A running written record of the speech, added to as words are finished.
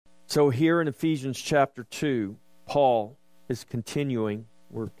So here in Ephesians chapter 2, Paul is continuing.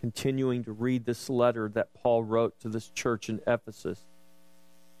 We're continuing to read this letter that Paul wrote to this church in Ephesus.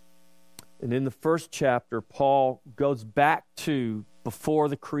 And in the first chapter, Paul goes back to before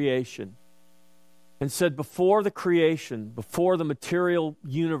the creation and said before the creation, before the material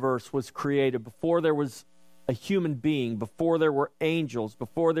universe was created, before there was a human being, before there were angels,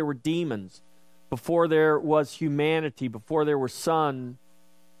 before there were demons, before there was humanity, before there were sun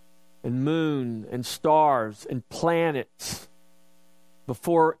and moon and stars and planets,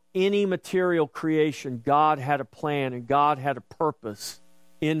 before any material creation, God had a plan and God had a purpose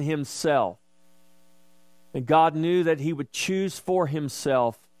in Himself. And God knew that He would choose for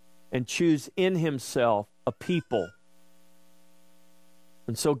Himself and choose in Himself a people.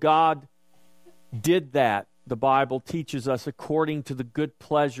 And so God did that, the Bible teaches us, according to the good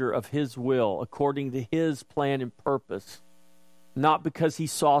pleasure of His will, according to His plan and purpose. Not because He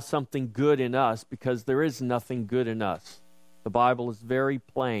saw something good in us, because there is nothing good in us. The Bible is very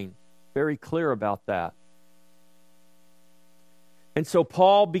plain, very clear about that. And so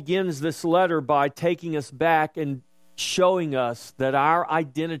Paul begins this letter by taking us back and showing us that our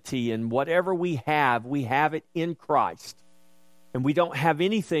identity and whatever we have it in Christ. And we don't have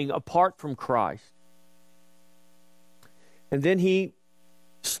anything apart from Christ. And then he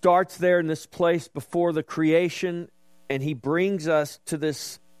starts there in this place before the creation, and he brings us to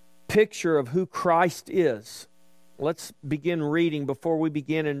this picture of who Christ is. Let's begin reading before we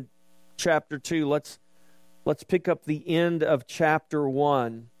begin in chapter 2. Let's pick up the end of chapter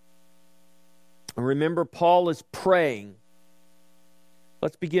 1. And remember, Paul is praying.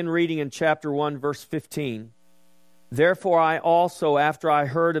 Let's begin reading in chapter 1, verse 15. Therefore I also, after I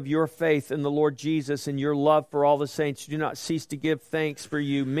heard of your faith in the Lord Jesus and your love for all the saints, do not cease to give thanks for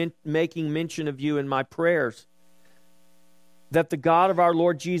you, making mention of you in my prayers, that the God of our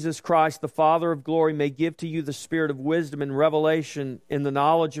Lord Jesus Christ, the Father of glory, may give to you the spirit of wisdom and revelation in the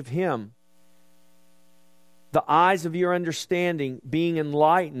knowledge of Him, the eyes of your understanding being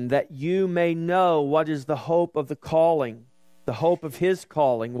enlightened, that you may know what is the hope of the calling, the hope of His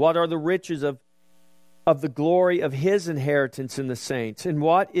calling, what are the riches of the glory of His inheritance in the saints, and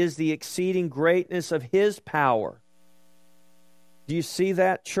what is the exceeding greatness of His power. Do you see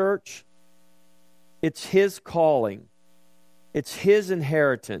that, church? It's His calling. It's His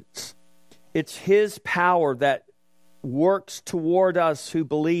inheritance. It's His power that works toward us who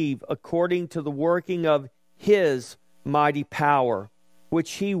believe according to the working of His mighty power,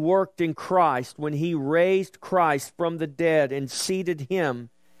 which He worked in Christ when He raised Christ from the dead and seated Him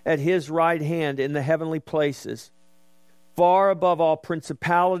at His right hand in the heavenly places, far above all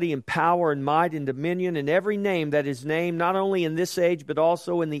principality and power and might and dominion and every name that is named, not only in this age but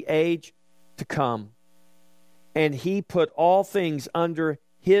also in the age to come. And He put all things under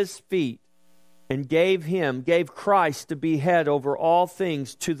His feet and gave Christ to be head over all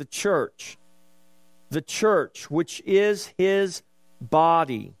things to the church, which is His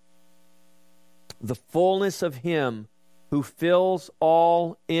body, the fullness of Him who fills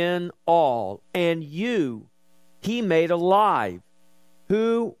all in all. And you He made alive,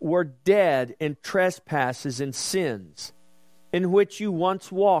 who were dead in trespasses and sins, in which you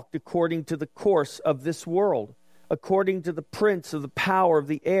once walked according to the course of this world, according to the prince of the power of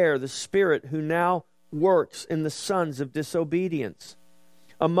the air, the spirit who now works in the sons of disobedience,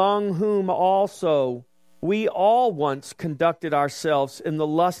 among whom also we all once conducted ourselves in the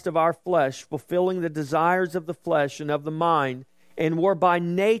lust of our flesh, fulfilling the desires of the flesh and of the mind, and were by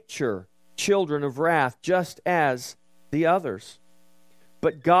nature children of wrath, just as the others.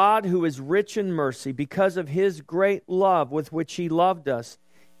 But God, who is rich in mercy, because of His great love with which He loved us,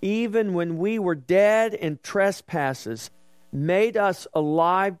 even when we were dead in trespasses, made us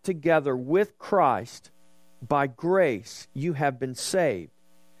alive together with Christ. By grace you have been saved,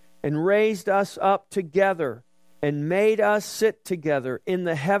 and raised us up together, and made us sit together in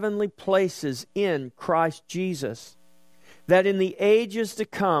the heavenly places in Christ Jesus, that in the ages to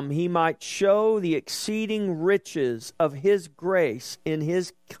come He might show the exceeding riches of His grace in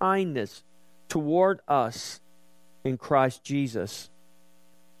His kindness toward us in Christ Jesus.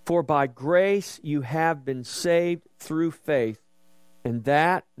 For by grace you have been saved through faith, and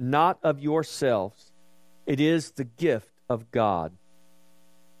that not of yourselves. It is the gift of God,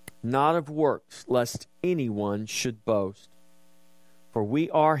 not of works, lest anyone should boast. For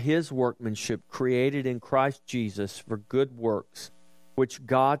we are His workmanship, created in Christ Jesus for good works, which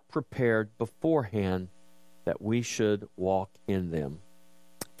God prepared beforehand that we should walk in them.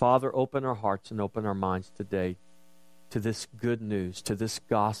 Father, open our hearts and open our minds today to this good news, to this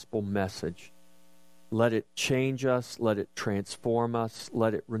gospel message. Let it change us. Let it transform us.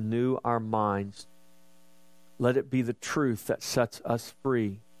 Let it renew our minds. Let it be the truth that sets us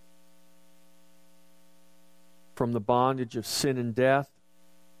free from the bondage of sin and death,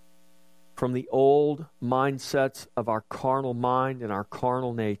 from the old mindsets of our carnal mind and our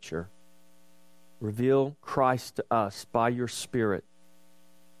carnal nature. Reveal Christ to us by your Spirit.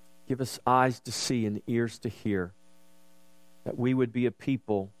 Give us eyes to see and ears to hear, that we would be a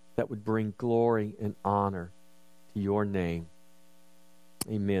people that would bring glory and honor to your name.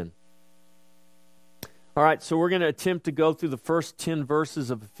 Amen. All right, so we're going to attempt to go through the first 10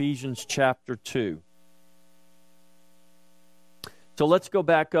 verses of Ephesians chapter 2. So let's go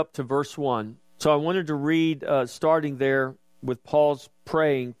back up to verse 1. So I wanted to read, starting there with Paul's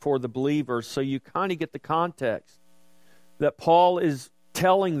praying for the believers, so you kind of get the context that Paul is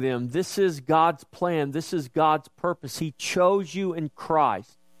telling them this is God's plan, this is God's purpose. He chose you in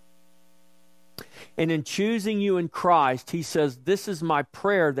Christ. And in choosing you in Christ, he says, this is my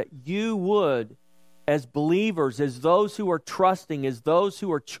prayer, that you would, as believers, as those who are trusting, as those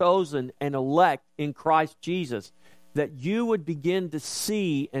who are chosen and elect in Christ Jesus, that you would begin to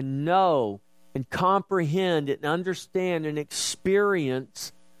see and know and comprehend and understand and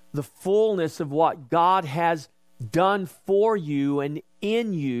experience the fullness of what God has done for you and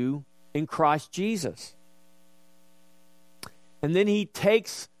in you in Christ Jesus. And then he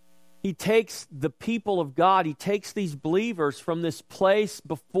takes the people of God, he takes these believers from this place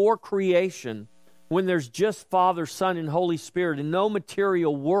before creation, when there's just Father, Son, and Holy Spirit and no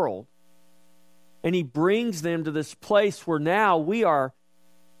material world. And he brings them to this place where now we are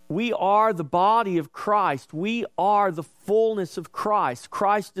the body of Christ. We are the fullness of Christ.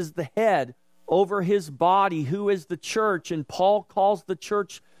 Christ is the head over his body, who is the church. And Paul calls the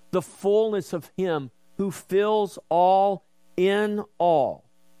church the fullness of him who fills all in all.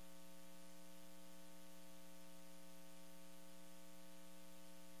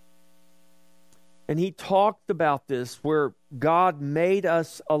 And he talked about this where God made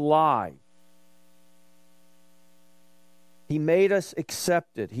us alive. He made us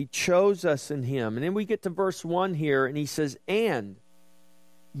accepted. He chose us in him. And then we get to verse 1 here, and he says, and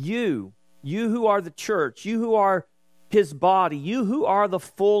you who are the church, you who are his body, you who are the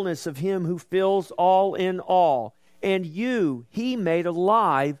fullness of him who fills all in all, and you he made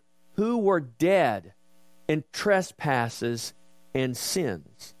alive who were dead in trespasses and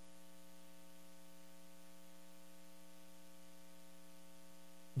sins.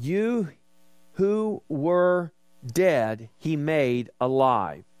 You who were dead, he made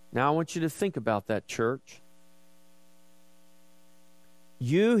alive. Now I want you to think about that, church.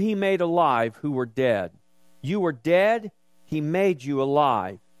 You he made alive who were dead. You were dead, he made you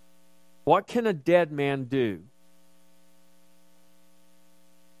alive. What can a dead man do?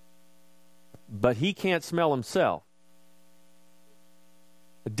 But he can't smell himself.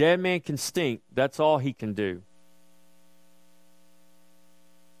 A dead man can stink. That's all he can do.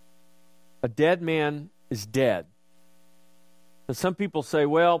 A dead man is dead. And some people say,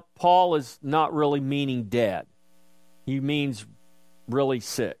 well, Paul is not really meaning dead. He means really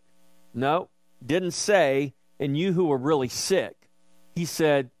sick. No, didn't say, and you who were really sick. He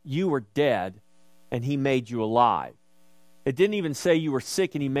said, you were dead, and he made you alive. It didn't even say you were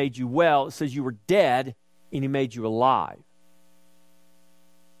sick and he made you well. It says you were dead and he made you alive.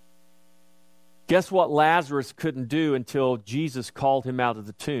 Guess what Lazarus couldn't do until Jesus called him out of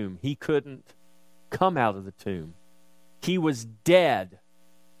the tomb? He couldn't come out of the tomb. He was dead.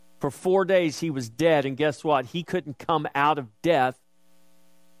 For 4 days he was dead, and guess what? He couldn't come out of death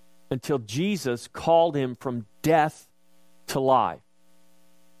until Jesus called him from death to life.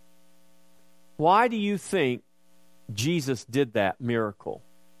 Why do you think Jesus did that miracle?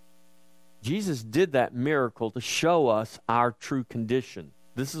 Jesus did that miracle to show us our true condition.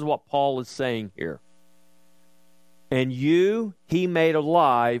 This is what Paul is saying here. And you he made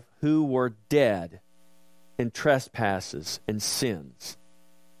alive who were dead in trespasses and sins.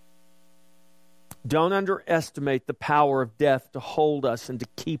 Don't underestimate the power of death to hold us and to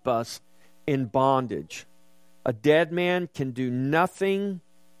keep us in bondage. A dead man can do nothing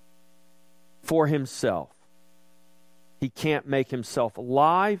for himself. He can't make himself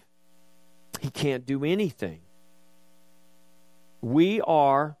alive. He can't do anything. We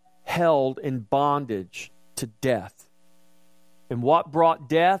are held in bondage to death. And what brought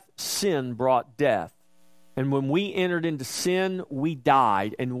death? Sin brought death. And when we entered into sin, we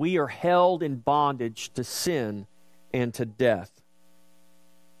died, and we are held in bondage to sin and to death.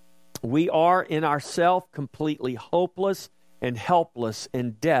 We are in ourselves completely hopeless and helpless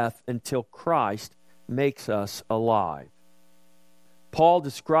in death until Christ makes us alive. Paul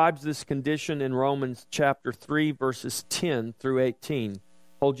describes this condition in Romans chapter 3, verses 10 through 18.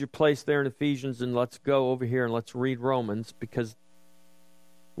 Hold your place there in Ephesians, and let's go over here and let's read Romans, because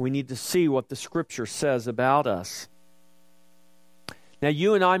we need to see what the Scripture says about us. Now,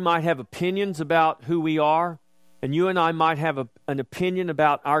 you and I might have opinions about who we are, and you and I might have an opinion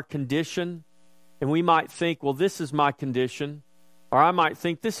about our condition, and we might think, well, this is my condition, or I might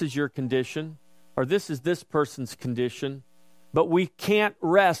think this is your condition, or this is this person's condition, but we can't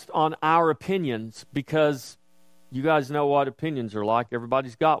rest on our opinions, because you guys know what opinions are like.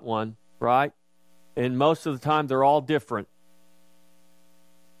 Everybody's got one, right? And most of the time, they're all different.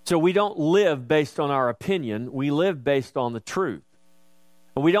 So we don't live based on our opinion. We live based on the truth.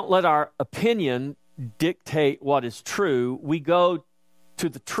 And we don't let our opinion dictate what is true. We go to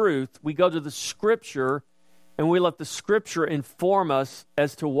the truth. We go to the Scripture, and we let the Scripture inform us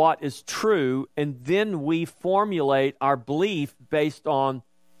as to what is true, and then we formulate our belief based on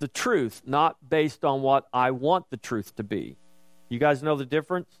the truth, not based on what I want the truth to be. You guys know the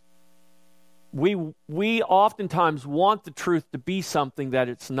difference? We oftentimes want the truth to be something that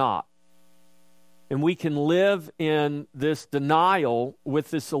it's not. And we can live in this denial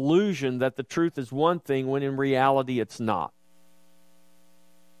with this illusion that the truth is one thing when in reality it's not.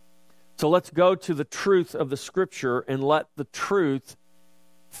 So let's go to the truth of the Scripture and let the truth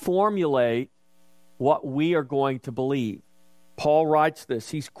formulate what we are going to believe. Paul writes this.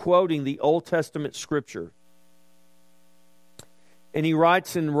 He's quoting the Old Testament Scripture. And he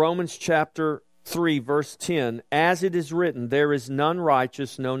writes in Romans chapter 3, verse 10, "As it is written, there is none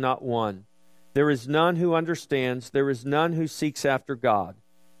righteous, no, not one. There is none who understands. There is none who seeks after God."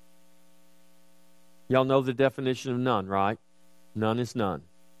 Y'all know the definition of none, right? None is none.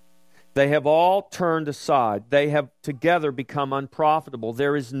 "They have all turned aside. They have together become unprofitable.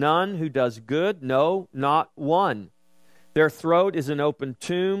 There is none who does good, no, not one. Their throat is an open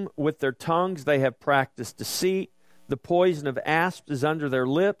tomb. With their tongues they have practiced deceit. The poison of asps is under their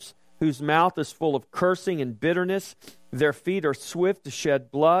lips, whose mouth is full of cursing and bitterness. Their feet are swift to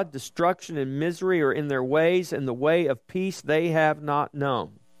shed blood. Destruction and misery are in their ways, and the way of peace they have not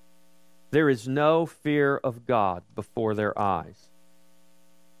known. There is no fear of God before their eyes.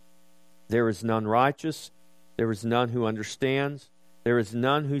 There is none righteous. There is none who understands. There is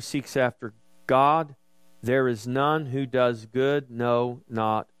none who seeks after God. There is none who does good, no,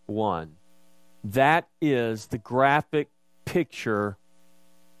 not one." That is the graphic picture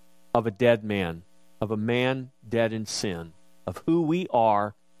of a dead man, of a man dead in sin, of who we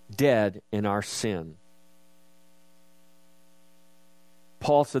are, dead in our sin.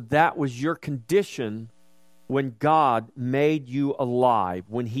 Paul said that was your condition when God made you alive,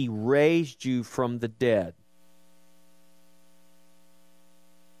 when He raised you from the dead.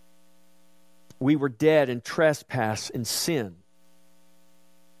 We were dead in trespass and sin.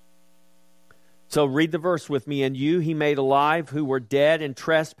 So read the verse with me. "And you He made alive who were dead in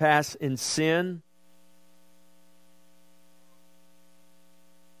trespass and sin."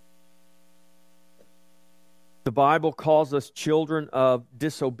 The Bible calls us children of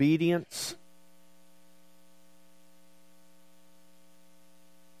disobedience.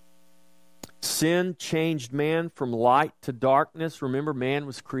 Sin changed man from light to darkness. Remember, man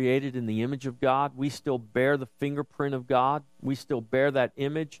was created in the image of God. We still bear the fingerprint of God. We still bear that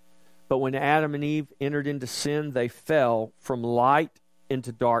image. But when Adam and Eve entered into sin, they fell from light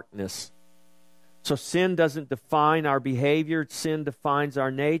into darkness. So sin doesn't define our behavior. Sin defines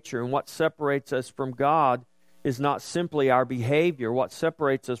our nature. And what separates us from God is not simply our behavior. What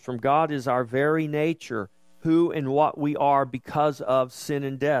separates us from God is our very nature, who and what we are because of sin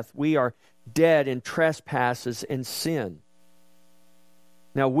and death. We are dead in trespasses and sin.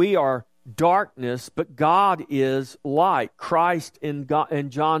 Now we are darkness, but God is light. Christ in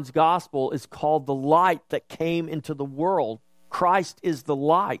John's Gospel is called the light that came into the world. Christ is the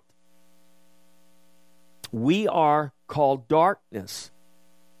light. We are called darkness.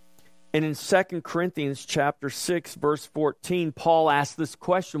 And in 2 Corinthians chapter 6, verse 14, Paul asks this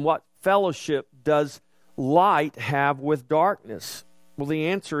question: what fellowship does light have with darkness? Well, the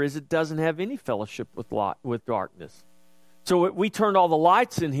answer is it doesn't have any fellowship with darkness. So we turned all the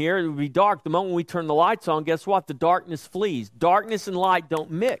lights in here, it would be dark. The moment we turn the lights on, guess what? The darkness flees. Darkness and light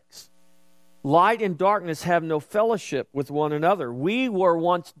don't mix. Light and darkness have no fellowship with one another. We were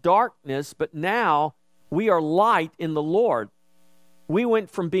once darkness, but now we are light in the Lord. We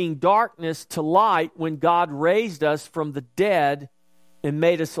went from being darkness to light when God raised us from the dead and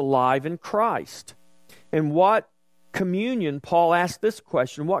made us alive in Christ. And what communion, Paul asked this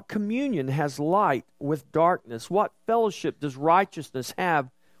question, what communion has light with darkness? What fellowship does righteousness have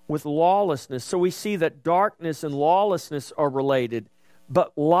with lawlessness? So we see that darkness and lawlessness are related.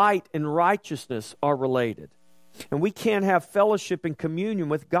 but light and righteousness are related. And we can't have fellowship and communion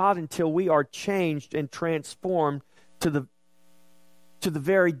with God until we are changed and transformed to the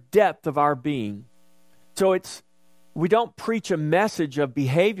very depth of our being. So we don't preach a message of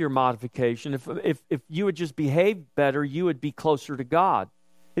behavior modification. If you would just behave better, you would be closer to God.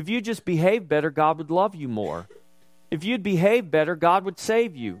 If you just behave better, God would love you more. If you'd behave better, God would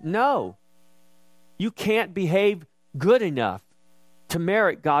save you. No. You can't behave good enough to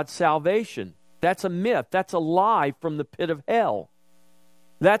merit God's salvation. That's a myth. That's a lie from the pit of hell.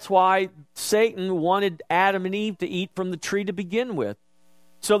 That's why Satan wanted Adam and Eve to eat from the tree to begin with,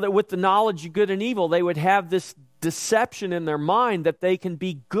 so that with the knowledge of good and evil, they would have this deception in their mind that they can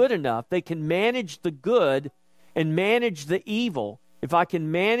be good enough. They can manage the good and manage the evil. If I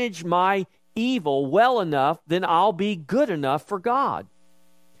can manage my evil well enough, then I'll be good enough for God.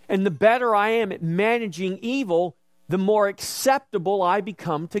 And the better I am at managing evil, the more acceptable I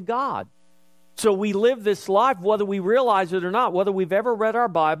become to God. So we live this life, whether we realize it or not, whether we've ever read our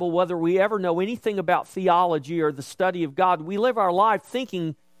Bible, whether we ever know anything about theology or the study of God, we live our life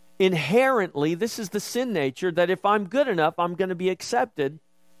thinking inherently, this is the sin nature, that if I'm good enough, I'm going to be accepted.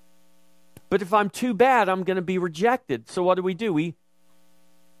 But if I'm too bad, I'm going to be rejected. So what do?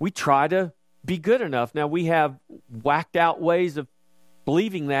 We try to be good enough. Now, we have whacked out ways of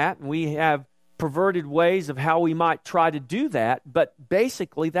believing that, and we have perverted ways of how we might try to do that, but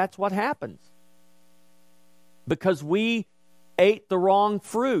basically that's what happens. Because we ate the wrong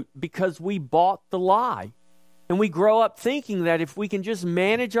fruit, because we bought the lie. And we grow up thinking that if we can just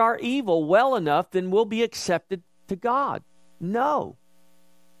manage our evil well enough, then we'll be accepted to God. No.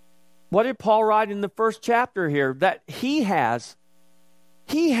 What did Paul write in the first chapter here? That He has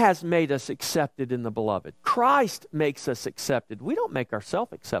made us accepted in the beloved. Christ makes us accepted. We don't make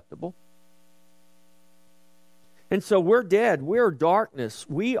ourselves acceptable. And so we're dead. We're darkness.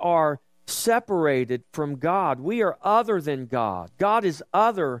 We are separated from God. We are other than God. God is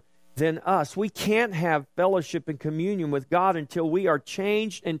other than us. We can't have fellowship and communion with God until we are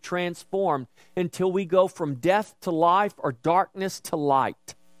changed and transformed, until we go from death to life or darkness to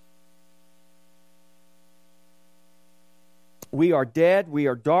light. We are dead. We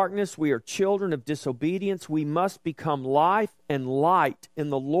are darkness. We are children of disobedience. We must become life and light in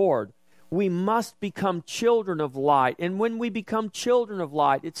the Lord. We must become children of light. And when we become children of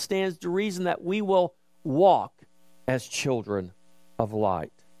light, it stands to reason that we will walk as children of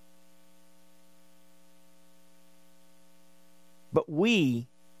light. But we,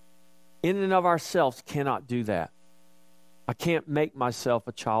 in and of ourselves, cannot do that. I can't make myself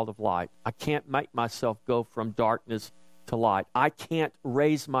a child of light. I can't make myself go from darkness to light. I can't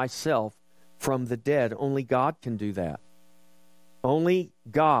raise myself from the dead. Only God can do that. Only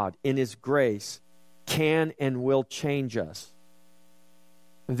God, in His grace, can and will change us.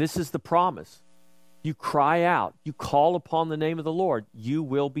 And this is the promise. You cry out, you call upon the name of the Lord, you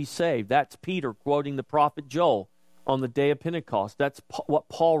will be saved. That's Peter quoting the prophet Joel on the day of Pentecost. That's what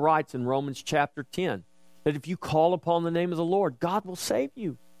Paul writes in Romans chapter 10. That if you call upon the name of the Lord, God will save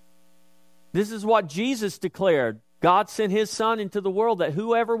you. This is what Jesus declared. God sent His Son into the world that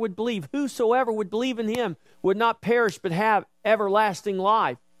whosoever would believe in Him would not perish but have everlasting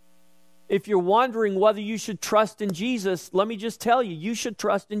life. If you're wondering whether you should trust in Jesus, let me just tell you, you should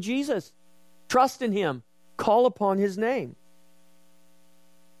trust in Jesus. Trust in Him. Call upon His name.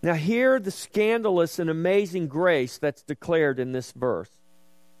 Now hear the scandalous and amazing grace that's declared in this verse.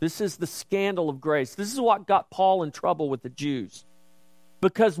 This is the scandal of grace. This is what got Paul in trouble with the Jews.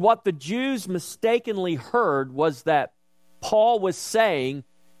 Because what the Jews mistakenly heard was that Paul was saying,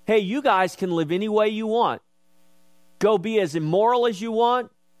 hey, you guys can live any way you want. Go be as immoral as you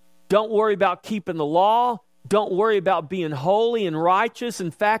want. Don't worry about keeping the law. Don't worry about being holy and righteous.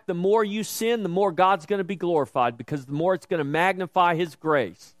 In fact, the more you sin, the more God's going to be glorified, because the more it's going to magnify His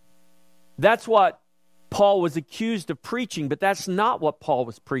grace. That's what Paul was accused of preaching, but that's not what Paul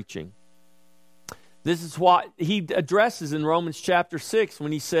was preaching. This is what he addresses in Romans chapter 6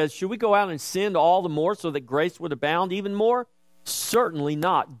 when he says, should we go out and sin all the more so that grace would abound even more? Certainly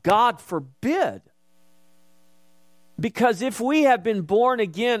not. God forbid. Because if we have been born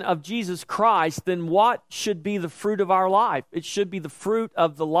again of Jesus Christ, then what should be the fruit of our life? It should be the fruit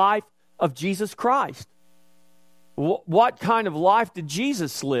of the life of Jesus Christ. What kind of life did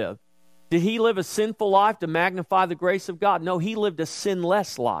Jesus live? Did He live a sinful life to magnify the grace of God? No, He lived a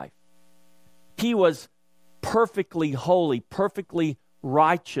sinless life. He was perfectly holy, perfectly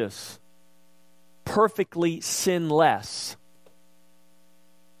righteous, perfectly sinless,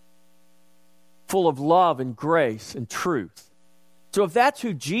 full of love and grace and truth. So if that's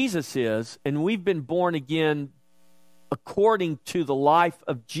who Jesus is, and we've been born again according to the life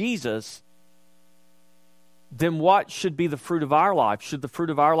of Jesus, then what should be the fruit of our life? Should the fruit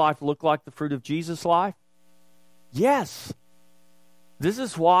of our life look like the fruit of Jesus' life? Yes. This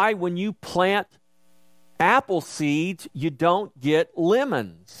is why when you plant apple seeds, you don't get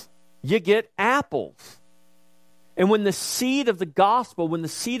lemons. You get apples. And when the seed of the gospel, when the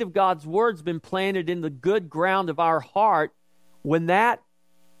seed of God's word has been planted in the good ground of our heart, when that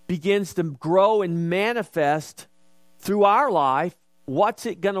begins to grow and manifest through our life, what's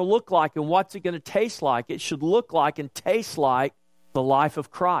it going to look like and what's it going to taste like? It should look like and taste like the life of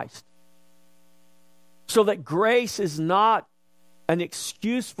Christ. So that grace is not an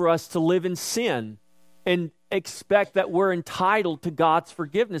excuse for us to live in sin and expect that we're entitled to God's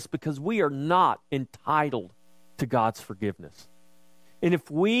forgiveness, because we are not entitled to God's forgiveness. And if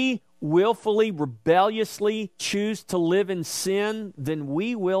we willfully, rebelliously choose to live in sin, then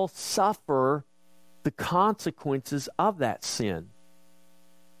we will suffer the consequences of that sin.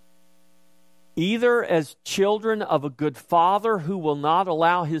 Either as children of a good father who will not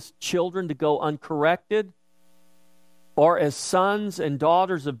allow his children to go uncorrected, or as sons and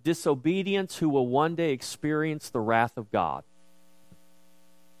daughters of disobedience who will one day experience the wrath of God.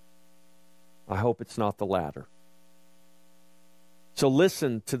 I hope it's not the latter. So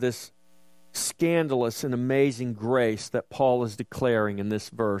listen to this scandalous and amazing grace that Paul is declaring in this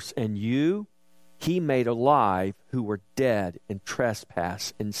verse. And you, he made alive who were dead in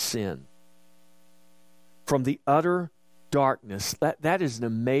trespass and sin. From the utter darkness. That is an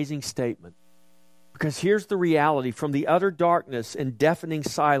amazing statement. Because here's the reality. From the utter darkness and deafening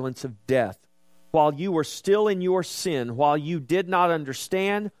silence of death, while you were still in your sin, while you did not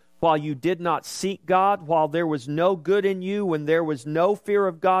understand, while you did not seek God, while there was no good in you, when there was no fear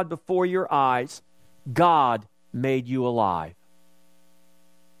of God before your eyes, God made you alive.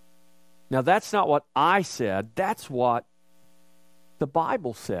 Now, that's not what I said. That's what the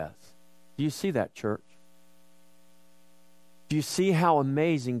Bible says. Do you see that, church? Do you see how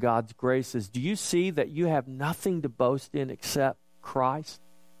amazing God's grace is? Do you see that you have nothing to boast in except Christ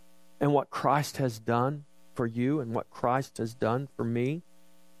and what Christ has done for you and what Christ has done for me?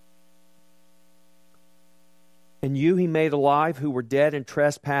 And you he made alive who were dead in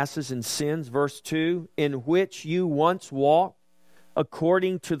trespasses and sins, verse 2, in which you once walked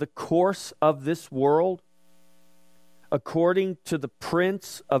according to the course of this world, according to the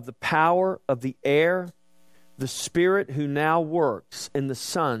prince of the power of the air, the spirit who now works in the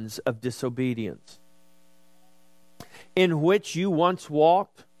sons of disobedience, in which you once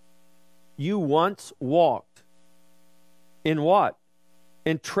walked. You once walked in what?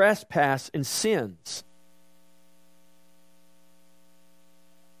 In trespass and sins.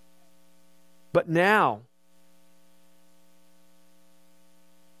 But now,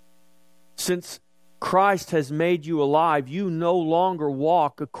 since Christ has made you alive, you no longer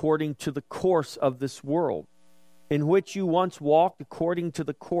walk according to the course of this world, in which you once walked according to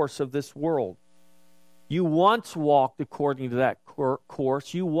the course of this world. You once walked according to that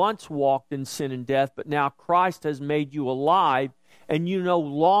course. You once walked in sin and death, but now Christ has made you alive, and you no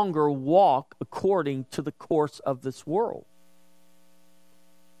longer walk according to the course of this world.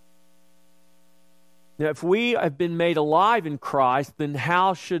 Now, if we have been made alive in Christ, then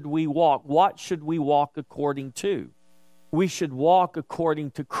how should we walk? What should we walk according to? We should walk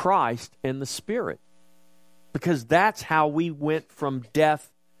according to Christ and the Spirit, because that's how we went from death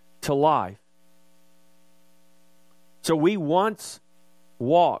to life. So we once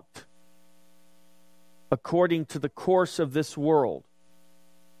walked according to the course of this world.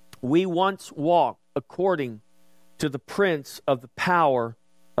 We once walked according to the prince of the power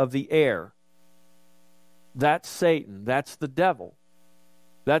of the air. That's Satan. That's the devil.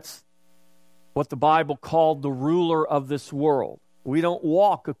 That's what the Bible called the ruler of this world. We don't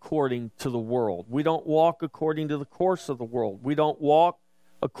walk according to the world. We don't walk according to the course of the world. We don't walk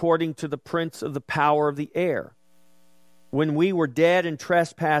according to the prince of the power of the air. When we were dead in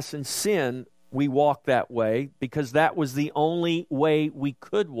trespass and sin, we walked that way because that was the only way we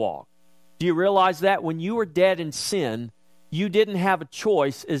could walk. Do you realize that? When you were dead in sin, you didn't have a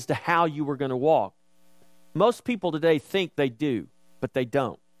choice as to how you were going to walk. Most people today think they do, but they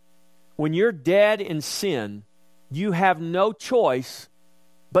don't. When you're dead in sin, you have no choice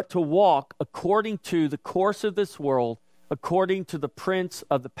but to walk according to the course of this world, according to the prince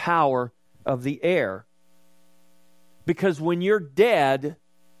of the power of the air. Because when you're dead,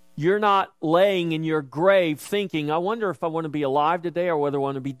 you're not laying in your grave thinking, I wonder if I want to be alive today or whether I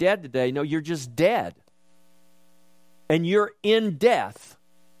want to be dead today. No, you're just dead. And you're in death.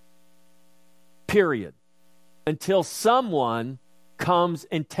 Period. Until someone comes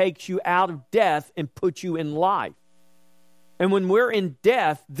and takes you out of death and puts you in life. And when we're in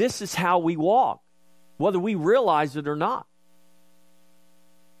death, this is how we walk, whether we realize it or not.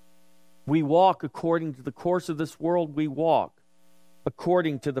 We walk according to the course of this world. We walk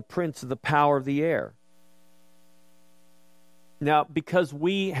according to the prince of the power of the air. Now, because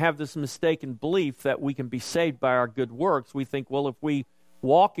we have this mistaken belief that we can be saved by our good works, we think, well, if we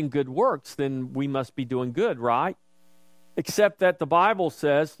walk in good works, then we must be doing good, right? Except that the Bible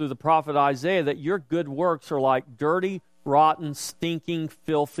says through the prophet Isaiah that your good works are like dirty, rotten, stinking,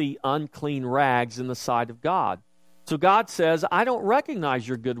 filthy, unclean rags in the sight of God. So God says, I don't recognize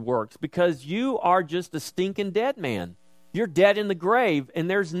your good works because you are just a stinking dead man. You're dead in the grave, and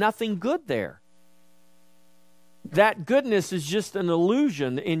there's nothing good there. That goodness is just an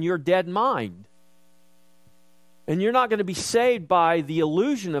illusion in your dead mind. And you're not going to be saved by the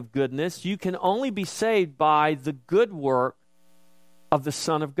illusion of goodness. You can only be saved by the good work of the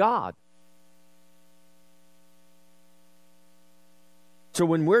Son of God. So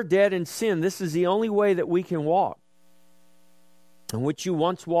when we're dead in sin, this is the only way that we can walk. In which you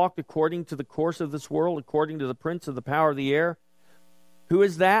once walked according to the course of this world, according to the prince of the power of the air. Who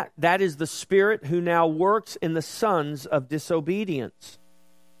is that? That is the spirit who now works in the sons of disobedience.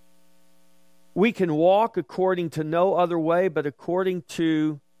 We can walk according to no other way but according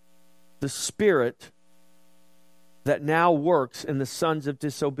to the spirit that now works in the sons of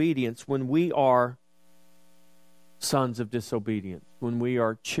disobedience when we are sons of disobedience, when we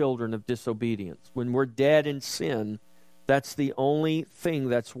are children of disobedience. When we're dead in sin, that's the only thing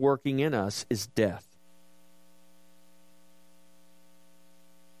that's working in us is death.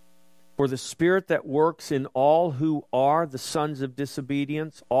 For the spirit that works in all who are the sons of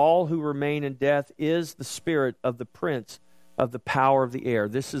disobedience, all who remain in death, is the spirit of the prince of the power of the air.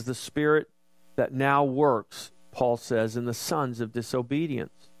 This is the spirit that now works, Paul says, in the sons of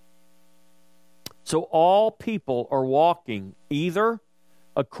disobedience. So all people are walking either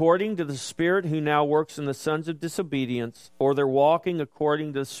according to the spirit who now works in the sons of disobedience, or they're walking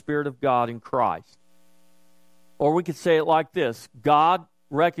according to the Spirit of God in Christ. Or we could say it like this: God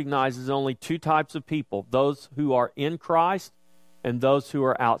recognizes only two types of people: those who are in Christ and those who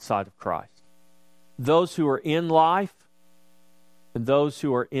are outside of Christ. Those who are in life and those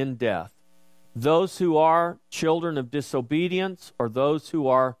who are in death. Those who are children of disobedience or those who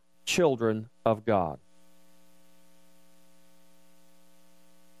are children of God.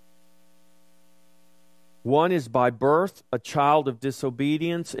 One is by birth a child of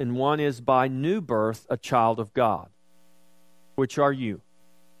disobedience, and one is by new birth a child of God. Which are you?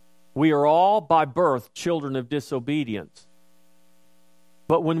 We are all by birth children of disobedience.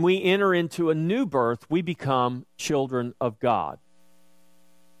 But when we enter into a new birth, we become children of God.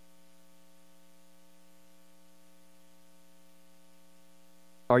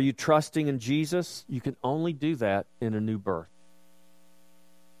 Are you trusting in Jesus? You can only do that in a new birth.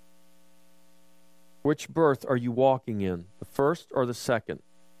 Which birth are you walking in? The first or the second?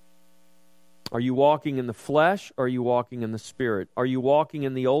 Are you walking in the flesh or are you walking in the spirit? Are you walking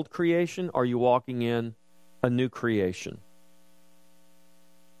in the old creation or are you walking in a new creation?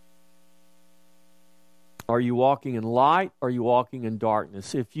 Are you walking in light or are you walking in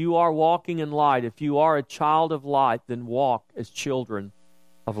darkness? If you are walking in light, if you are a child of light, then walk as children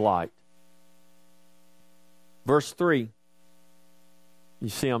of light. Verse 3. You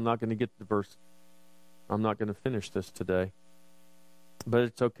see, I'm not going to get to verse. I'm not going to finish this today. But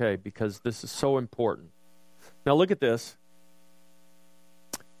it's okay because this is so important. Now look at this.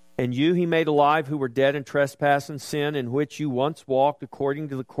 And you he made alive who were dead in trespass and sin, in which you once walked according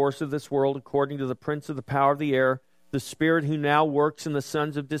to the course of this world, according to the prince of the power of the air, the spirit who now works in the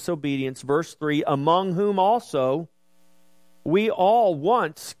sons of disobedience. Verse 3, among whom also we all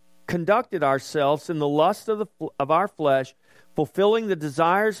once conducted ourselves in the lust of our flesh, fulfilling the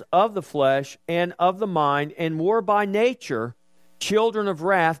desires of the flesh and of the mind, and were by nature children of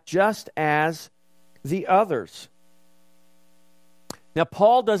wrath, just as the others. Now,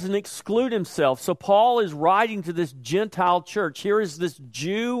 Paul doesn't exclude himself. So Paul is writing to this Gentile church. Here is this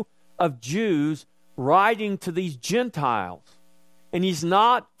Jew of Jews writing to these Gentiles. And he's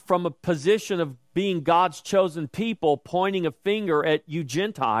not from a position of being God's chosen people, pointing a finger at you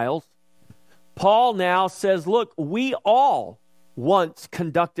Gentiles. Paul now says, look, we all once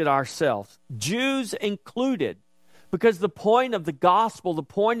conducted ourselves, Jews included, because the point of the gospel, the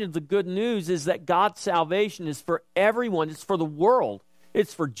point of the good news is that God's salvation is for everyone. It's for the world.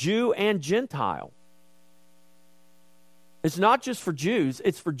 It's for Jew and Gentile. It's not just for Jews.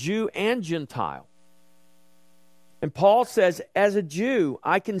 It's for Jew and Gentile. And Paul says, as a Jew,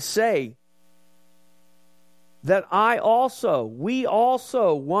 I can say that we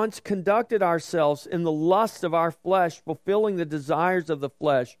also once conducted ourselves in the lust of our flesh, fulfilling the desires of the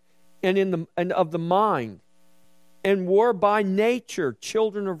flesh and of the mind, and were by nature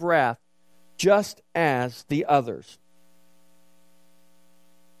children of wrath, just as the others.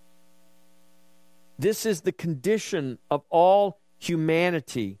 This is the condition of all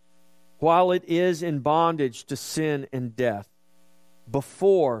humanity while it is in bondage to sin and death,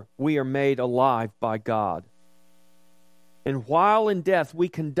 before we are made alive by God. And while in death, we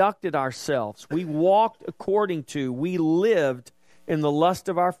conducted ourselves, we walked we lived in the lust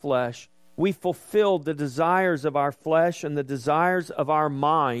of our flesh, we fulfilled the desires of our flesh and the desires of our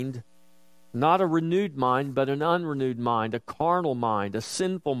mind, not a renewed mind, but an unrenewed mind, a carnal mind, a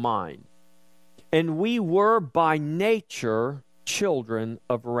sinful mind. And we were by nature children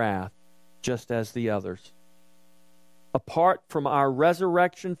of wrath, just as the others. Apart from our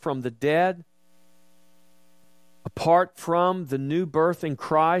resurrection from the dead, apart from the new birth in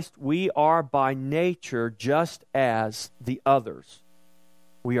Christ, we are by nature just as the others.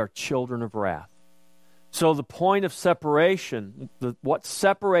 We are children of wrath. So the point of separation, what's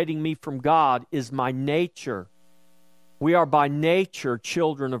separating me from God, is my nature. We are by nature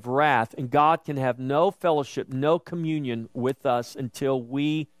children of wrath, and God can have no fellowship, no communion with us until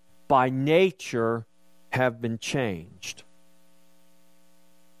we, by nature, have been changed.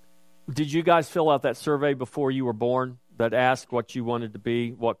 Did you guys fill out that survey before you were born that asked what you wanted to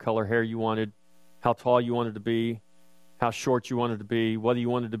be, what color hair you wanted, how tall you wanted to be, how short you wanted to be, whether you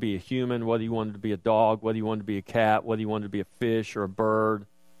wanted to be a human, whether you wanted to be a dog, whether you wanted to be a cat, whether you wanted to be a fish or a bird?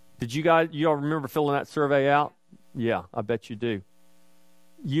 Did you all remember filling that survey out? Yeah, I bet you do.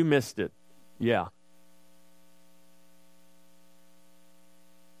 You missed it. Yeah.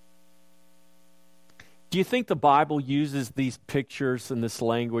 Do you think the Bible uses these pictures and this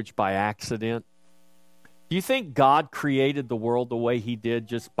language by accident? Do you think God created the world the way He did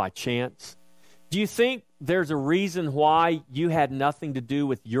just by chance? Do you think there's a reason why you had nothing to do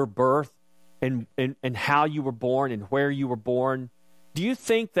with your birth and how you were born and where you were born? Do you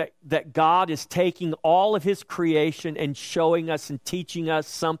think that God is taking all of His creation and showing us and teaching us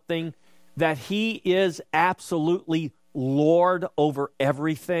something, that He is absolutely Lord over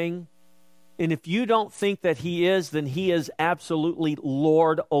everything? And if you don't think that He is, then He is absolutely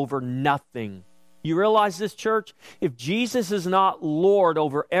Lord over nothing. You realize this, church? If Jesus is not Lord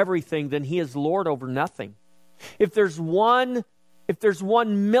over everything, then He is Lord over nothing. If there's one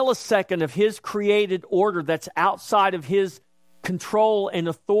millisecond of His created order that's outside of His control and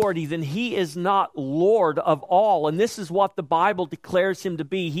authority, then He is not Lord of all. And this is what the Bible declares Him to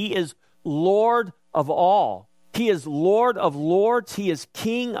be. He is Lord of all. He is Lord of lords. He is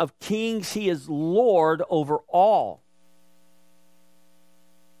King of kings. He is Lord over all.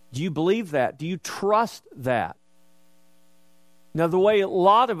 Do you believe that? Do you trust that? Now, the way a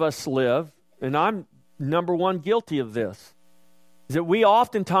lot of us live, and I'm number one guilty of this, is that we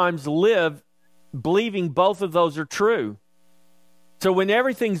oftentimes live believing both of those are true. So when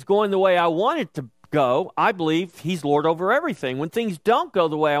everything's going the way I want it to go, I believe He's Lord over everything. When things don't go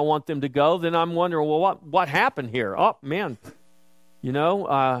the way I want them to go, then I'm wondering, well, what happened here? Oh, man,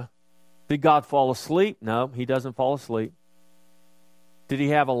 did God fall asleep? No, He doesn't fall asleep. Did He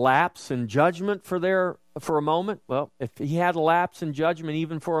have a lapse in judgment for a moment? Well, if He had a lapse in judgment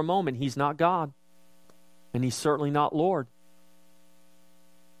even for a moment, He's not God. And He's certainly not Lord.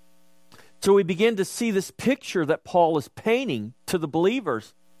 So we begin to see this picture that Paul is painting to the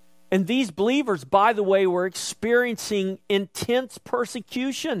believers. And these believers, by the way, were experiencing intense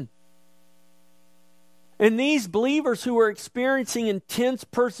persecution. And these believers who were experiencing intense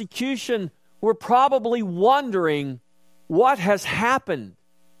persecution were probably wondering, what has happened?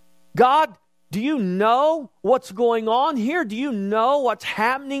 God, do you know what's going on here? Do you know what's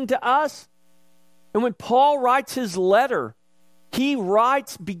happening to us? And when Paul writes his letter, he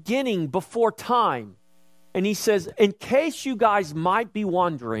writes beginning before time. And he says, in case you guys might be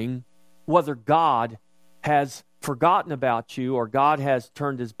wondering whether God has forgotten about you, or God has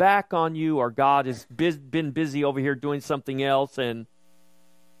turned His back on you, or God has been busy over here doing something else, and,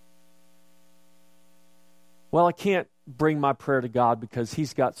 well, I can't bring my prayer to God because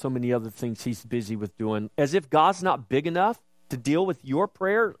He's got so many other things He's busy with doing. As if God's not big enough to deal with your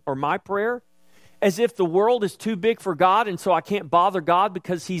prayer or my prayer. As if the world is too big for God and so I can't bother God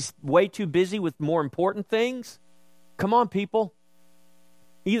because He's way too busy with more important things. Come on, people.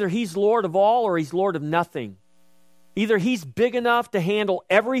 Either He's Lord of all or He's Lord of nothing. Either He's big enough to handle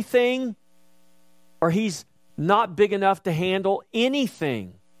everything or He's not big enough to handle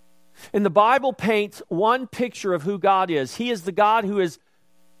anything. And the Bible paints one picture of who God is. He is the God who is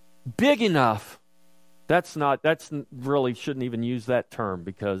big enough Really shouldn't even use that term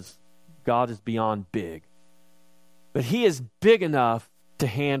because God is beyond big. But he is big enough to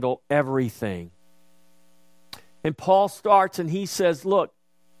handle everything. And Paul starts and he says, look,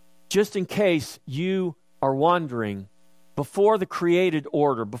 just in case you are wondering, before the created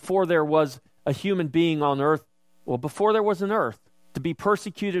order, before there was a human being on earth, well, before there was an earth to be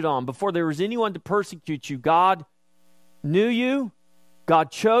persecuted on, before there was anyone to persecute you, God knew you,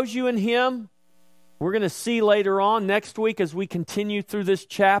 God chose you in him. We're going to see later on next week as we continue through this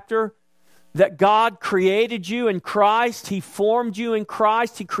chapter that God created you in Christ. He formed you in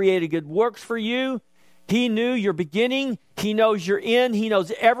Christ. He created good works for you. He knew your beginning. He knows your end. He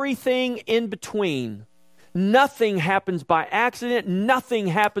knows everything in between. Nothing happens by accident. Nothing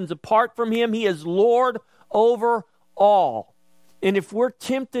happens apart from him. He is Lord over all. And if we're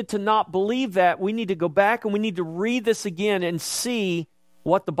tempted to not believe that, we need to go back and we need to read this again and see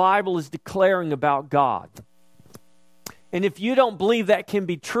what the Bible is declaring about God. And if you don't believe that can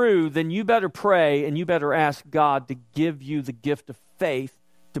be true, then you better pray and you better ask God to give you the gift of faith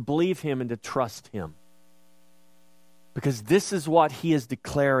to believe him and to trust him. Because this is what he is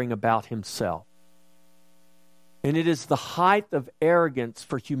declaring about himself. And it is the height of arrogance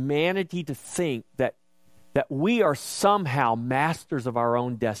for humanity to think that we are somehow masters of our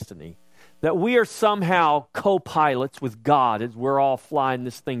own destiny, that we are somehow co-pilots with God as we're all flying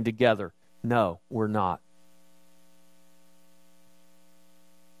this thing together. No, we're not.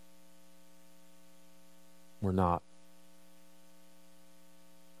 We're not.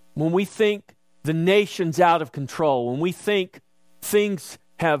 When we think the nation's out of control, when we think things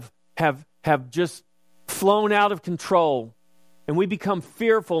have just flown out of control, and we become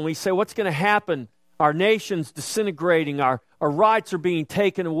fearful and we say, what's going to happen? Our nation's disintegrating. Our rights are being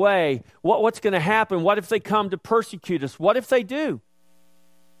taken away. What's going to happen? What if they come to persecute us? What if they do?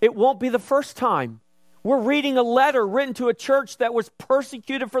 It won't be the first time. We're reading a letter written to a church that was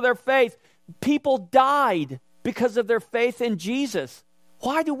persecuted for their faith. People died because of their faith in Jesus.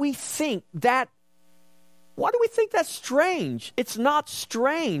 Why do we think that? Why do we think that's strange? It's not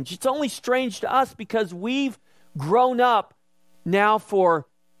strange. It's only strange to us because we've grown up now for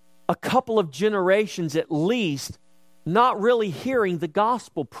a couple of generations at least, not really hearing the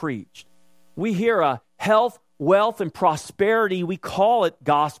gospel preached. We hear a health, wealth, and prosperity. We call it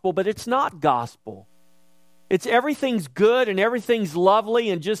gospel, but it's not gospel. It's everything's good and everything's lovely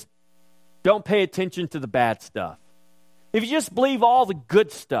and just don't pay attention to the bad stuff. If you just believe all the good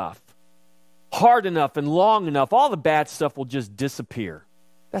stuff hard enough and long enough, all the bad stuff will just disappear.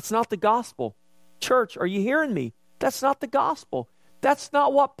 That's not the gospel. Church, are you hearing me? That's not the gospel. That's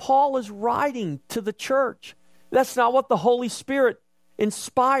not what Paul is writing to the church. That's not what the Holy Spirit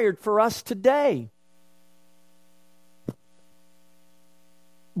inspired for us today.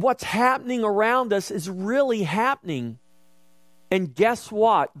 What's happening around us is really happening. And guess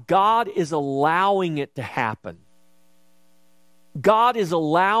what? God is allowing it to happen. God is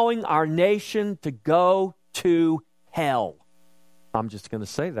allowing our nation to go to hell. I'm just going to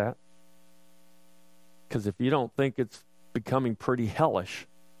say that. Because if you don't think it's becoming pretty hellish,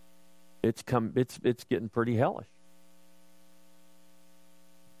 it's getting pretty hellish.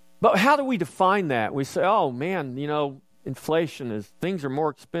 But how do we define that? We say, oh man, inflation things are more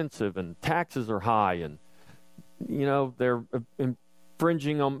expensive and taxes are high and they're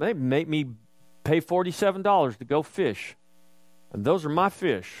infringing on, they make me pay $47 to go fish. And those are my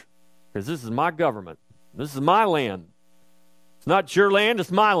fish because this is my government. This is my land. It's not your land, it's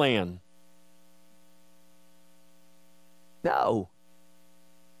my land. No.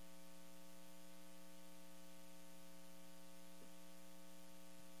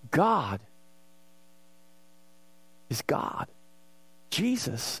 God is God.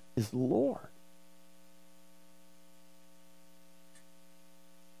 Jesus is Lord.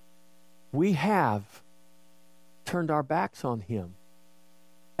 We have turned our backs on him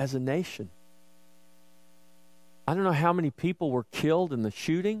as a nation. I don't know how many people were killed in the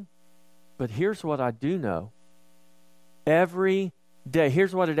shooting, but here's what I do know. Every day,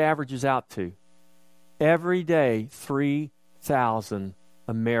 here's what it averages out to. Every day, 3,000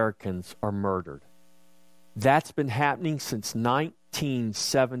 Americans are murdered. That's been happening since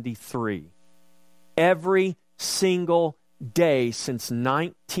 1973. Every single day since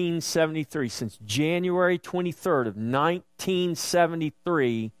 1973, since January 23rd of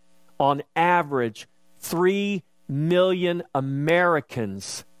 1973, on average, 3 million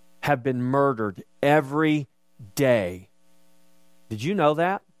Americans have been murdered every day. Did you know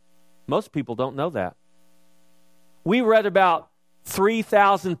that? Most people don't know that. We read about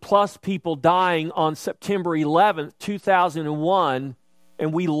 3,000 plus people dying on September 11th, 2001,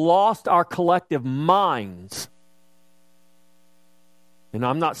 and we lost our collective minds. And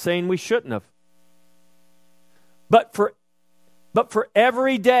I'm not saying we shouldn't have. But for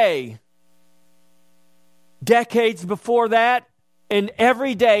every day, decades before that, and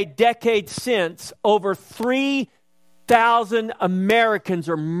every day, decades since, over 3,000 Americans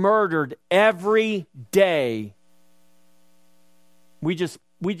are murdered every day. We just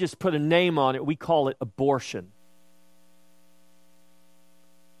put a name on it. We call it abortion.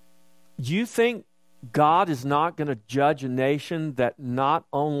 Do you think God is not going to judge a nation that not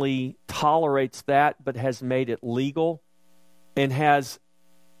only tolerates that, but has made it legal and has,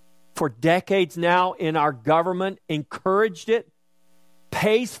 for decades now in our government, encouraged it,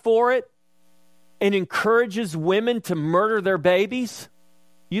 pays for it, and encourages women to murder their babies?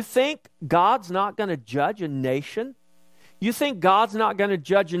 You think God's not going to judge a nation? You think God's not going to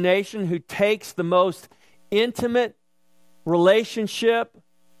judge a nation who takes the most intimate relationship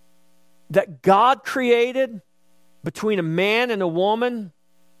that God created between a man and a woman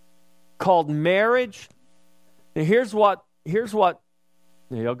called marriage? Now here's what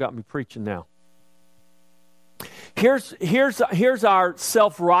y'all got me preaching now. Here's our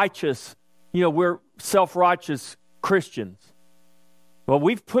self-righteous, we're self-righteous Christians. Well,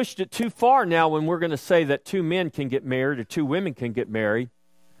 we've pushed it too far now when we're going to say that two men can get married or two women can get married.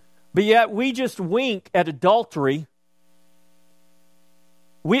 But yet we just wink at adultery.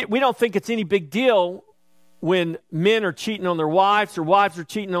 We don't think it's any big deal when men are cheating on their wives or wives are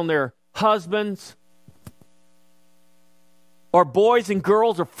cheating on their husbands. Or boys and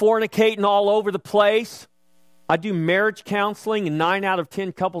girls are fornicating all over the place. I do marriage counseling, and 9 out of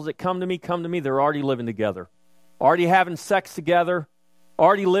 10 couples that come to me, they're already living together. Already having sex together.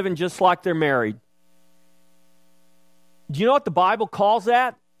 Already living just like they're married. Do you know what the Bible calls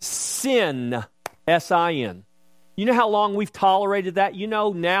that? Sin. S-I-N. You know how long we've tolerated that?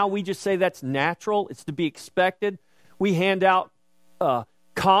 Now we just say that's natural. It's to be expected. We hand out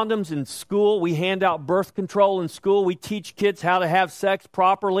condoms in school. We hand out birth control in school. We teach kids how to have sex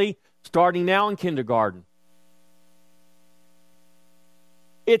properly, starting now in kindergarten.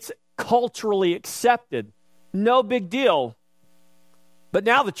 It's culturally accepted. No big deal. But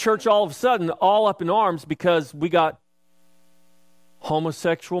now the church all of a sudden all up in arms because we got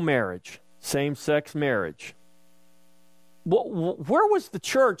homosexual marriage, same-sex marriage. Where was the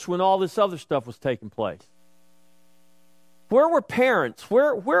church when all this other stuff was taking place? Where were parents?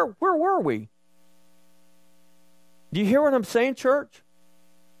 Where were we? Do you hear what I'm saying, church?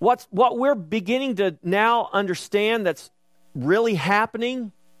 What we're beginning to now understand that's really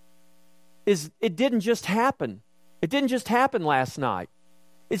happening is it didn't just happen. It didn't just happen last night.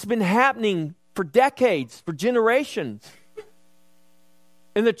 It's been happening for decades, for generations.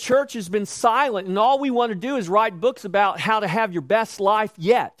 And the church has been silent, and all we want to do is write books about how to have your best life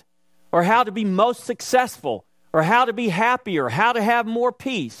yet, or how to be most successful, or how to be happier, how to have more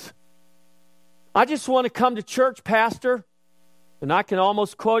peace. I just want to come to church, Pastor, and I can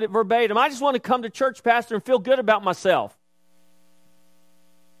almost quote it verbatim. I just want to come to church, Pastor, and feel good about myself.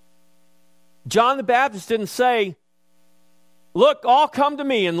 John the Baptist didn't say, look, all come to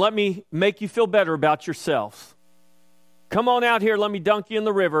me and let me make you feel better about yourselves. Come on out here, let me dunk you in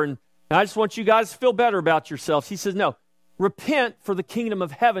the river, and I just want you guys to feel better about yourselves. He says, no, repent, for the kingdom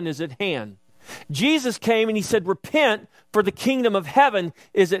of heaven is at hand. Jesus came and he said, repent, for the kingdom of heaven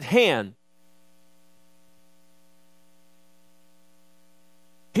is at hand.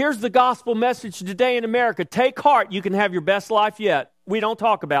 Here's the gospel message today in America. Take heart, you can have your best life yet. We don't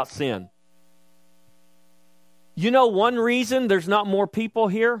talk about sin. You know one reason there's not more people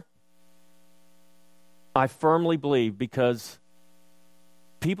here? I firmly believe because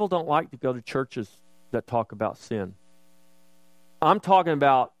people don't like to go to churches that talk about sin. I'm talking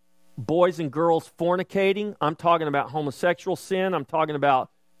about boys and girls fornicating. I'm talking about homosexual sin. I'm talking about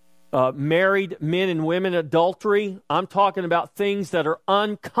married men and women adultery. I'm talking about things that are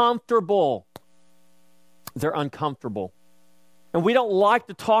uncomfortable. They're uncomfortable. And we don't like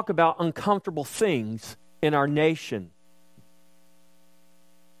to talk about uncomfortable things in our nation.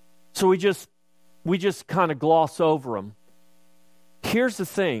 So we just kind of gloss over them. Here's the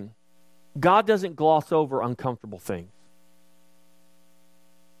thing. God doesn't gloss over uncomfortable things.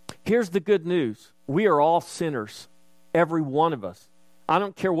 Here's the good news. We are all sinners, every one of us. I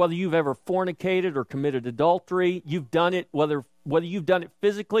don't care whether you've ever fornicated or committed adultery. You've done it, whether you've done it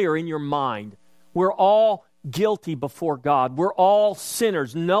physically or in your mind. We're all guilty before God. We're all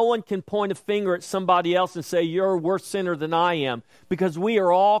sinners. No one can point a finger at somebody else and say, you're a worse sinner than I am, because we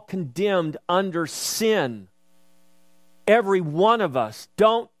are all condemned under sin. Every one of us.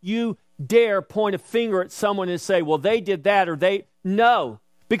 Don't you dare point a finger at someone and say, well, they did that or they... No,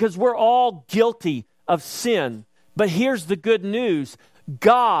 because we're all guilty of sin. But here's the good news.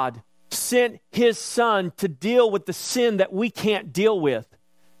 God sent His Son to deal with the sin that we can't deal with.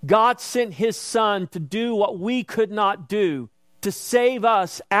 God sent His Son to do what we could not do, to save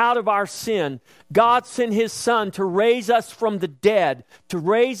us out of our sin. God sent His Son to raise us from the dead, to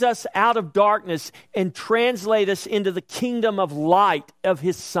raise us out of darkness and translate us into the kingdom of light of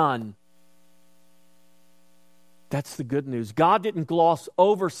His Son. That's the good news. God didn't gloss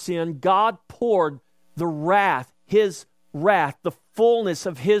over sin. God poured the wrath, His wrath, the fullness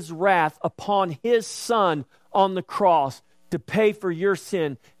of His wrath upon His Son on the cross to pay for your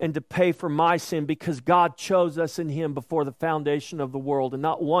sin and to pay for my sin, because God chose us in Him before the foundation of the world, and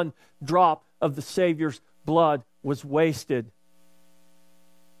not one drop of the Savior's blood was wasted.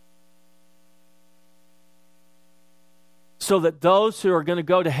 So that those who are going to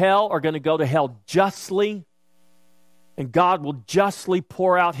go to hell are going to go to hell justly, and God will justly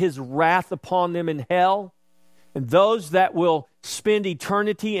pour out His wrath upon them in hell. And those that will spend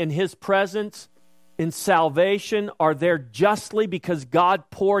eternity in His presence in salvation are there justly because God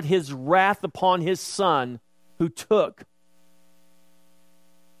poured His wrath upon His Son, who took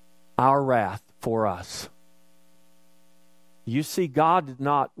our wrath for us. You see, God did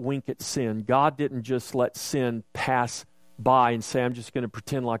not wink at sin. God didn't just let sin pass by and say, I'm just going to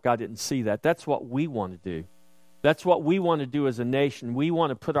pretend like I didn't see that. That's what we want to do. That's what we want to do as a nation. We want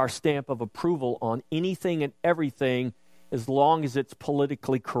to put our stamp of approval on anything and everything as long as it's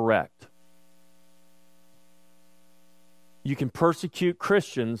politically correct. You can persecute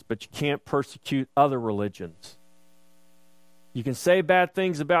Christians, but you can't persecute other religions. You can say bad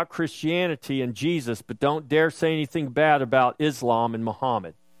things about Christianity and Jesus, but don't dare say anything bad about Islam and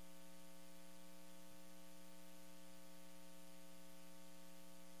Muhammad.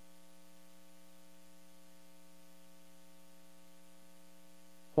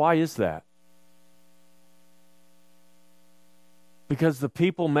 Why is that? Because the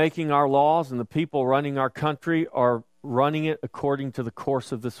people making our laws and the people running our country are running it according to the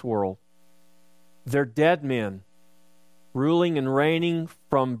course of this world. They're dead men, ruling and reigning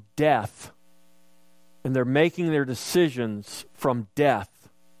from death. And they're making their decisions from death.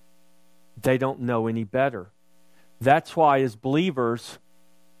 They don't know any better. That's why as believers,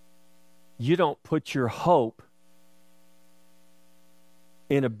 you don't put your hope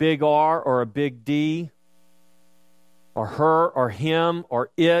in a big R or a big D, or her or him or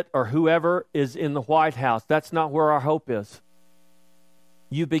it or whoever is in the White House. That's not where our hope is.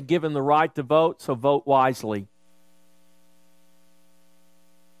 You've been given the right to vote, so vote wisely.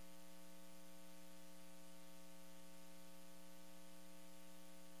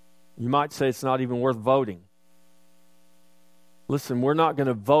 You might say it's not even worth voting. Listen, we're not going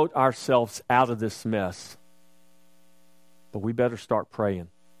to vote ourselves out of this mess. But we better start praying.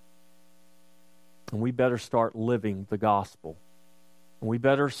 And we better start living the gospel. And we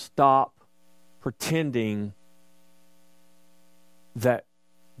better stop pretending that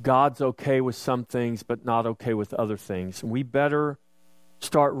God's okay with some things but not okay with other things. And we better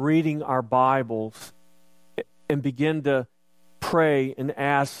start reading our Bibles and begin to pray and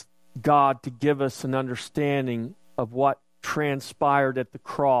ask God to give us an understanding of what transpired at the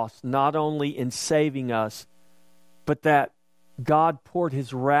cross, not only in saving us, but that God poured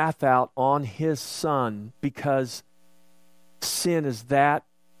His wrath out on His Son because sin is that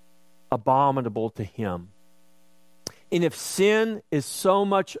abominable to Him. And if sin is so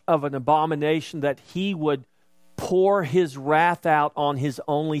much of an abomination that He would pour His wrath out on His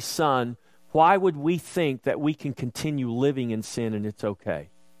only Son, why would we think that we can continue living in sin and it's okay?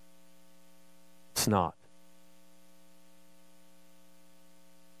 It's not.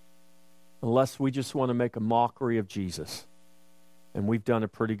 Unless we just want to make a mockery of Jesus. And we've done a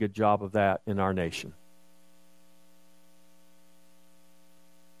pretty good job of that in our nation.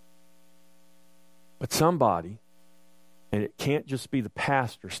 But somebody, and it can't just be the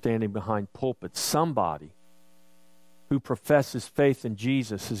pastor standing behind pulpits, somebody who professes faith in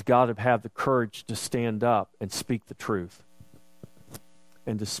Jesus has got to have the courage to stand up and speak the truth.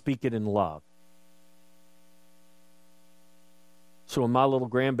 And to speak it in love. So when my little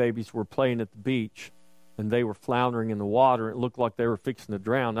grandbabies were playing at the beach, and they were floundering in the water, it looked like they were fixing to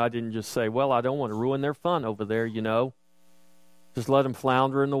drown, I didn't just say, well, I don't want to ruin their fun over there, you know. Just let them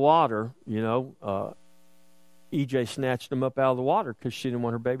flounder in the water, you know. EJ snatched them up out of the water because she didn't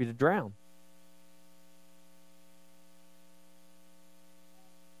want her baby to drown.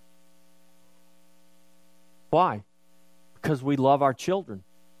 Why? Because we love our children.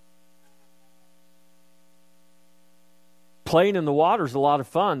 Playing in the water is a lot of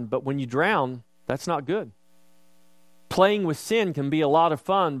fun, but when you drown, that's not good. Playing with sin can be a lot of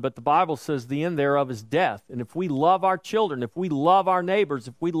fun, but the Bible says the end thereof is death. And if we love our children, if we love our neighbors,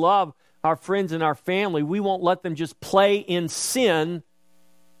 if we love our friends and our family, we won't let them just play in sin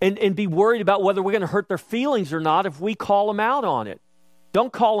and be worried about whether we're going to hurt their feelings or not if we call them out on it.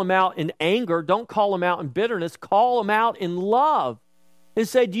 Don't call them out in anger. Don't call them out in bitterness. Call them out in love and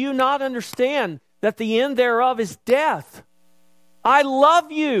say, do you not understand that the end thereof is death? I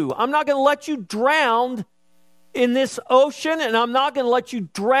love you. I'm not going to let you drown in this ocean, and I'm not going to let you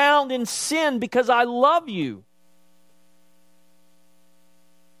drown in sin because I love you.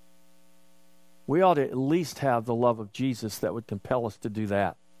 We ought to at least have the love of Jesus that would compel us to do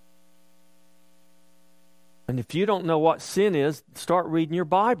that. And if you don't know what sin is, start reading your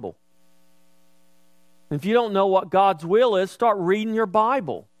Bible. And if you don't know what God's will is, start reading your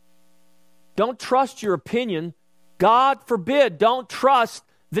Bible. Don't trust your opinion. God forbid, don't trust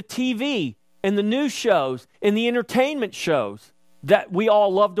the TV and the news shows and the entertainment shows that we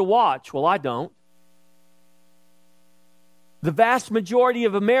all love to watch. Well, I don't. The vast majority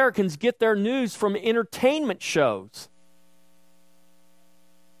of Americans get their news from entertainment shows.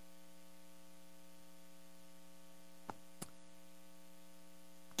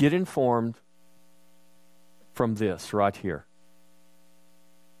 Get informed from this right here.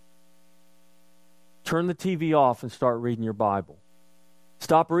 Turn the TV off and start reading your Bible.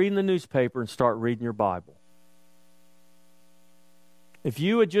 Stop reading the newspaper and start reading your Bible. If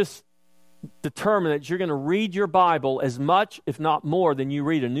you would just determine that you're going to read your Bible as much, if not more, than you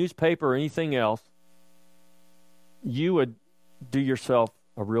read a newspaper or anything else, you would do yourself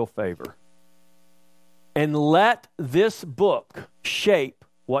a real favor. And let this book shape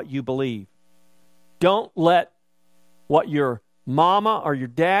what you believe. Don't let what your mama or your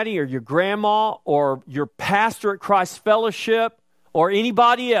daddy or your grandma or your pastor at Christ Fellowship or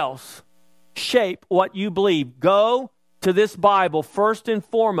anybody else shape what you believe. Go to this Bible first and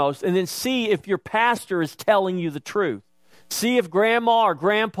foremost, and then see if your pastor is telling you the truth. See if grandma or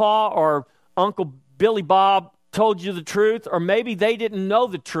grandpa or Uncle Billy Bob told you the truth, or maybe they didn't know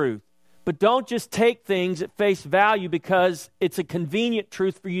the truth. But don't just take things at face value because it's a convenient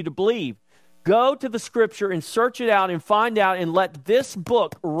truth for you to believe. Go to the Scripture and search it out and find out, and let this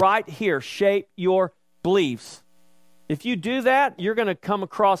book right here shape your beliefs. If you do that, you're going to come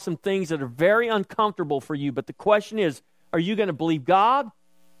across some things that are very uncomfortable for you. But the question is, are you going to believe God,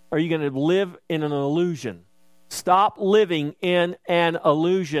 or are you going to live in an illusion? Stop living in an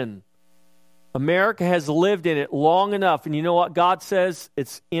illusion. America has lived in it long enough, and you know what God says?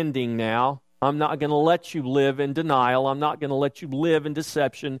 It's ending now. I'm not going to let you live in denial. I'm not going to let you live in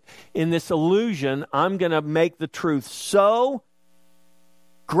deception. In this illusion, I'm going to make the truth so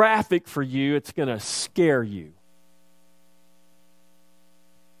graphic for you, it's going to scare you.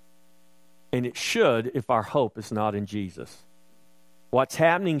 And it should if our hope is not in Jesus. What's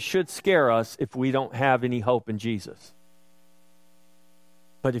happening should scare us if we don't have any hope in Jesus.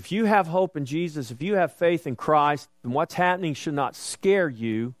 But if you have hope in Jesus, if you have faith in Christ, then what's happening should not scare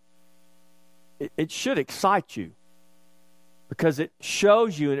you. It should excite you. Because it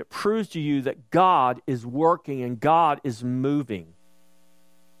shows you and it proves to you that God is working and God is moving.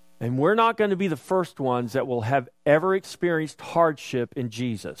 And we're not going to be the first ones that will have ever experienced hardship in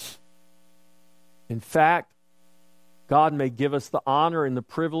Jesus. In fact, God may give us the honor and the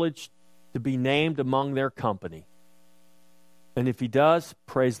privilege to be named among their company. And if He does,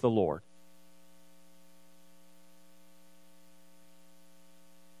 praise the Lord.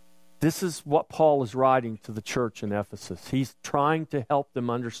 This is what Paul is writing to the church in Ephesus. He's trying to help them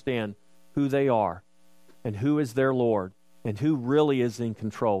understand who they are and who is their Lord and who really is in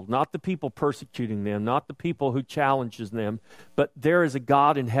control. Not the people persecuting them, not the people who challenges them, but there is a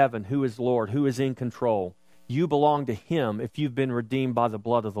God in heaven who is Lord, who is in control. You belong to Him if you've been redeemed by the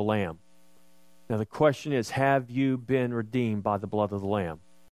blood of the Lamb. Now the question is, have you been redeemed by the blood of the Lamb?